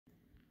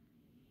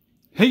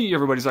Hey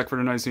everybody, Zach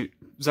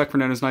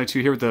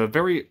Fernandez92 here with a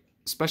very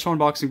special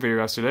unboxing video,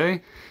 guys.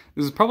 Today,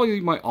 this is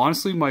probably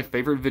honestly my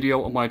favorite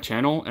video on my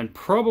channel, and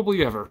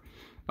probably ever.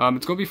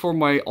 It's going to be for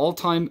my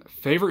all-time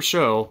favorite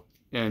show,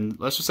 and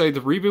let's just say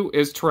the reboot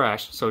is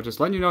trash, so just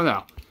letting you know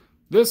now.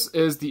 This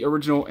is the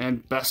original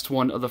and best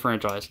one of the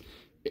franchise.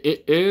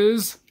 It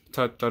is,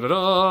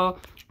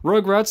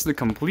 Rugrats, the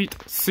complete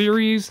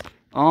series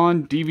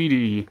on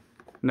DVD.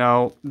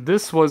 Now,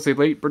 this was a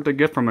late birthday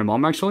gift from my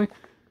mom, actually.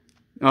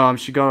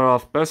 She got it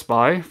off Best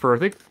Buy for, I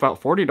think,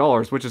 about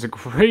 $40, which is a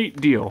great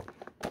deal.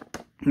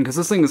 Because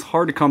this thing is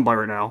hard to come by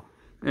right now.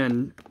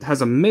 And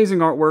has amazing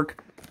artwork.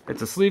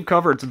 It's a sleeve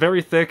cover. It's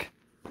very thick.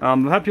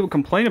 I've had people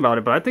complain about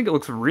it, but I think it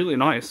looks really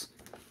nice.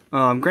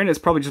 Granted, it's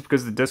probably just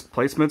because of the disc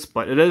placements,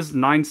 but it is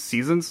 9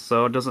 seasons,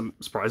 so it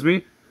doesn't surprise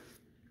me.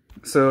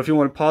 So if you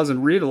want to pause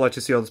and read, it'll let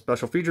you see all the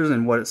special features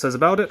and what it says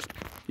about it.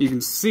 You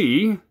can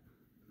see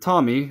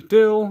Tommy,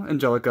 Dill,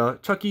 Angelica,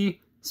 Chucky,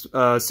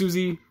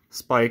 Susie,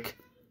 Spike,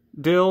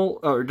 Dill,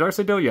 or did I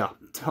say Dill? Yeah.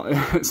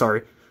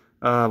 Sorry.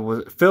 Was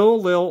it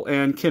Phil, Lil,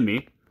 and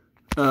Kimmy,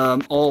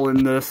 all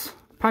in this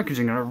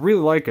packaging, and I really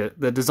like it.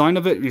 The design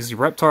of it, you see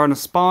Reptar on the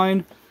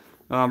spine,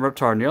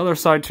 Reptar on the other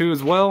side too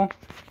as well,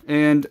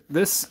 and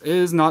this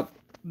is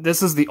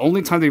the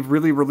only time they've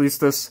really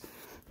released this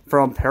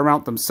from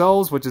Paramount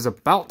themselves, which is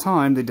about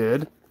time they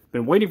did.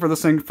 Been waiting for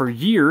this thing for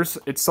years.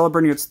 It's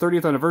celebrating its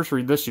 30th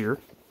anniversary this year,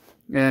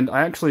 and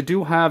I actually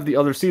do have the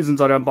other seasons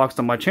that I unboxed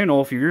on my channel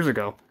a few years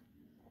ago.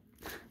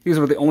 These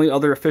were the only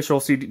other official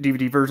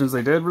DVD versions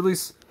they did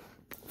release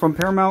from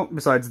Paramount,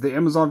 besides the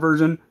Amazon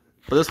version.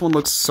 But this one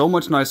looks so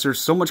much nicer,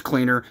 so much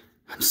cleaner.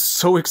 I'm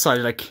so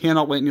excited. I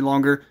cannot wait any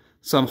longer.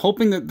 So I'm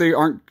hoping that they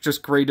aren't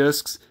just gray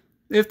discs.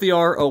 If they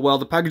are, oh well,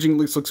 the packaging at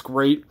least looks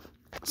great.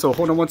 So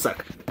hold on one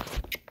sec.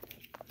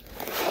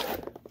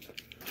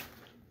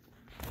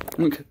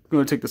 I'm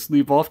going to take the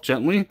sleeve off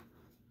gently.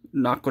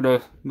 Not going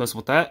to mess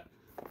with that.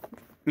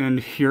 And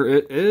here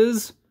it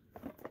is.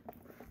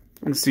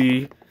 You can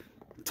see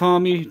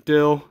Tommy,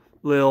 Dill,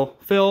 Lil,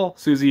 Phil,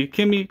 Susie,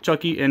 Kimmy,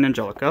 Chucky, and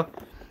Angelica.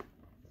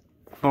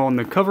 On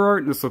the cover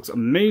art, this looks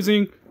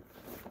amazing.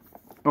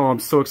 Oh, I'm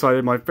so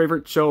excited. My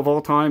favorite show of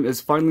all time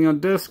is finally on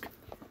disc.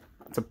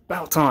 It's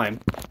about time.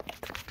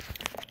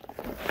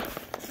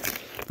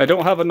 I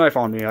don't have a knife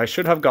on me. I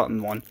should have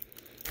gotten one.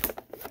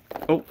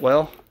 Oh,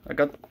 well, I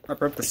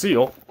broke the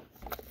seal.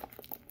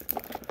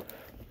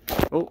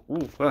 Oh,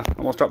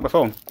 almost dropped my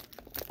phone.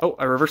 Oh,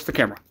 I reversed the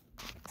camera.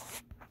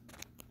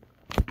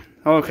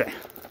 Okay.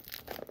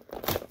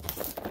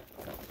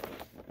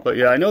 But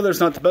yeah, I know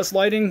there's not the best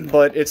lighting,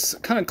 but it's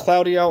kind of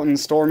cloudy out and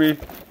stormy.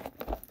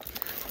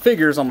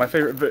 Figures on my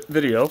favorite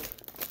video.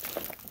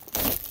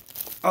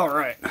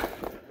 Alright.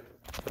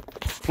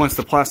 Once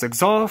the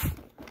plastic's off,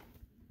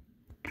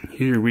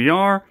 here we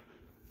are.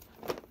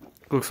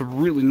 Looks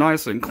really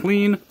nice and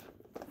clean.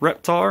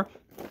 Reptar.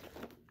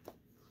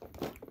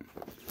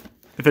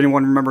 If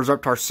anyone remembers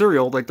Reptar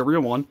cereal, like the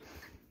real one.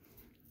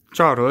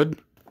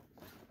 Childhood.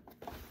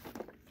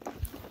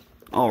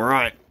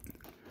 Alright.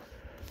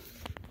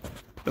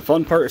 The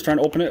fun part is trying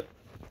to open it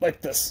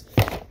like this.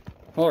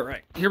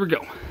 Alright, here we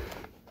go.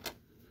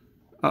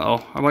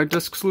 Uh-oh, are my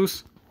discs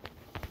loose?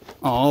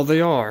 Oh,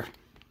 they are.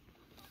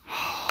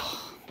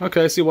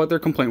 Okay, I see what their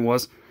complaint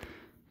was.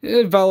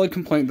 A valid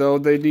complaint, though.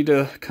 They need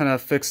to kind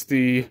of fix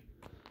the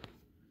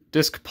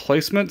disc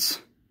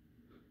placements.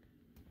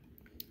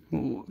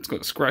 Ooh, let's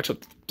go scratch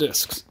up the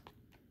discs.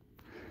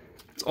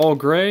 It's all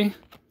gray.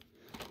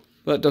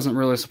 That doesn't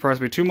really surprise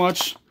me too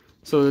much.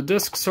 So the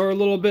discs are a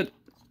little bit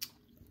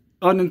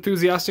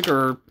unenthusiastic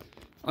or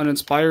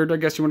uninspired, I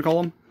guess you want to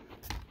call them.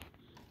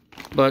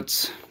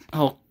 But,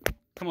 oh,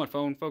 come on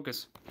phone,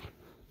 focus.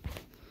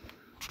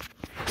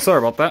 Sorry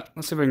about that.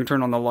 Let's see if I can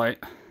turn on the light.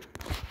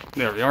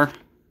 There we are.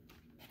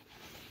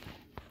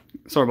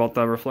 Sorry about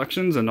the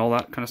reflections and all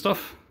that kind of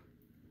stuff.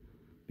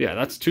 Yeah,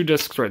 that's 2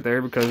 discs right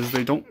there because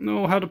they don't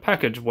know how to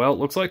package well, it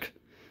looks like.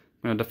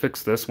 I'm going to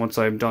fix this once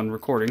I'm done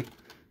recording.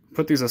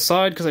 Put these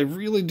aside because I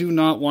really do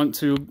not want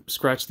to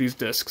scratch these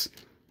discs.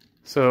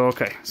 So,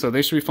 okay, so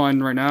they should be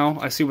fine right now.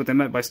 I see what they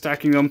meant by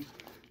stacking them.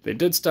 They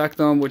did stack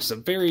them, which is a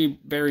very,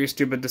 very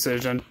stupid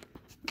decision.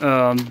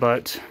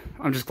 But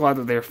I'm just glad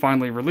that they're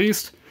finally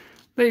released.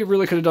 They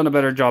really could have done a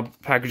better job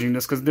packaging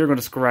this because they're going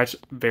to scratch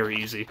very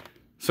easy.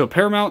 So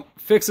Paramount,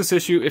 fix this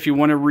issue if you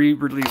want to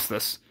re-release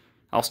this.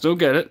 I'll still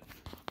get it,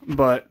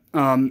 but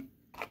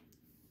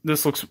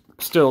this looks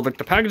still, like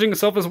the packaging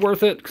itself is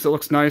worth it because it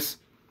looks nice.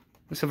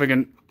 Let's see if I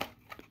can,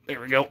 there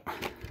we go.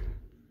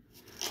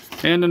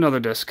 And another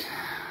disc.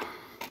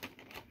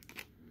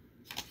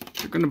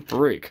 You're gonna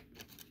break.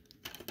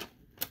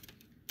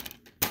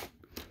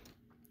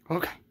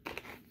 Okay.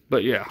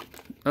 But yeah.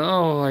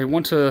 Oh, I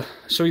want to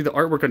show you the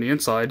artwork on the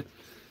inside,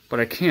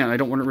 but I can't. I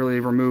don't want to really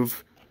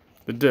remove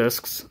the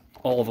discs.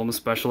 All of them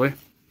especially.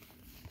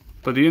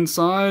 But the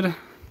inside,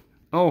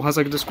 oh, has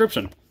like a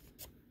description.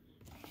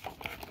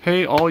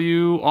 Hey, all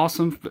you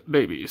awesome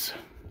babies.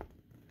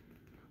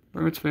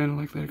 Rugrats fan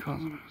like that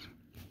cosmos.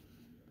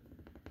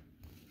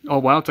 Oh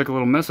wow, it's like a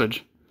little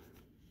message.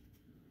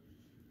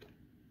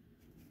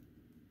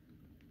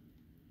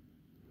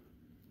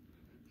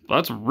 But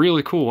that's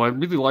really cool. I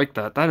really like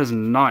that. That is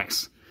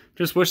nice.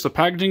 Just wish the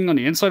packaging on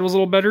the inside was a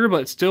little better,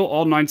 but it's still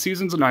all 9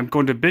 seasons, and I'm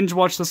going to binge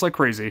watch this like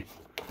crazy.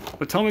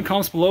 But tell me in the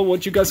comments below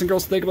what you guys and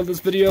girls think about this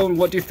video, and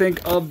what do you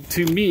think of,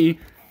 to me,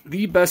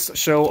 the best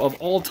show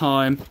of all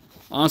time.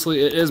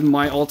 Honestly, it is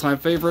my all-time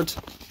favorite.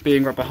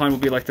 Being right behind will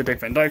be like the Dick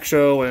Van Dyke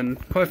Show and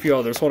quite a few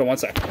others. Hold on one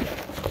sec.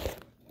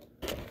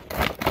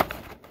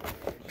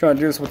 Trying to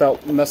do this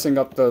without messing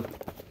up the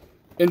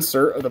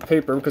insert of the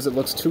paper because it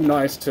looks too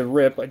nice to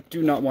rip. I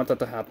do not want that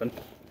to happen.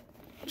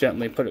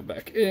 Gently put it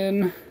back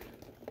in.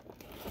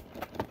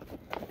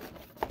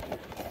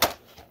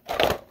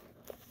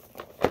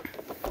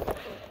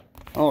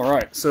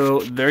 Alright, so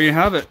there you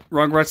have it.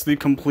 Rugrats the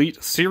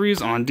complete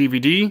series on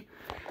DVD.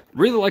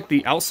 Really like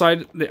the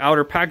outside, the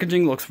outer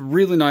packaging looks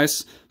really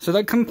nice. So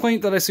that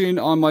complaint that I seen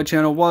on my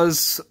channel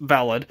was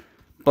valid,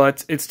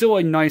 but it's still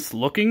a nice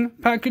looking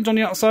package on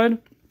the outside.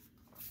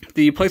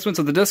 The placements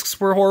of the discs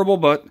were horrible,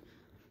 but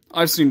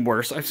I've seen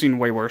worse. I've seen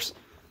way worse.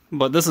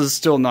 But this is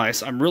still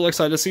nice. I'm really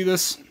excited to see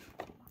this.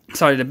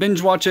 Excited to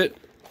binge watch it,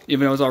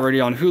 even though it was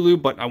already on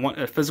Hulu, but I want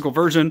a physical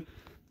version.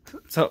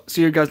 So,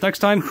 see you guys next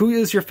time. Who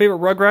is your favorite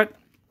Rugrat?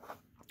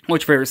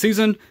 What's your favorite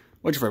season?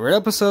 What's your favorite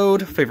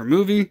episode? Favorite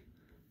movie?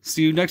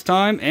 See you next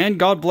time, and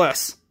God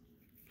bless.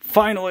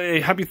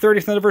 Finally, happy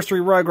 30th anniversary,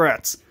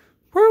 Rugrats.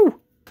 Woo!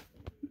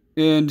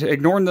 And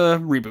ignoring the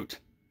reboot.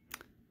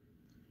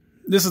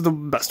 This is the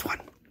best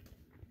one.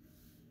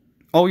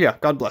 Oh yeah,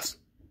 God bless.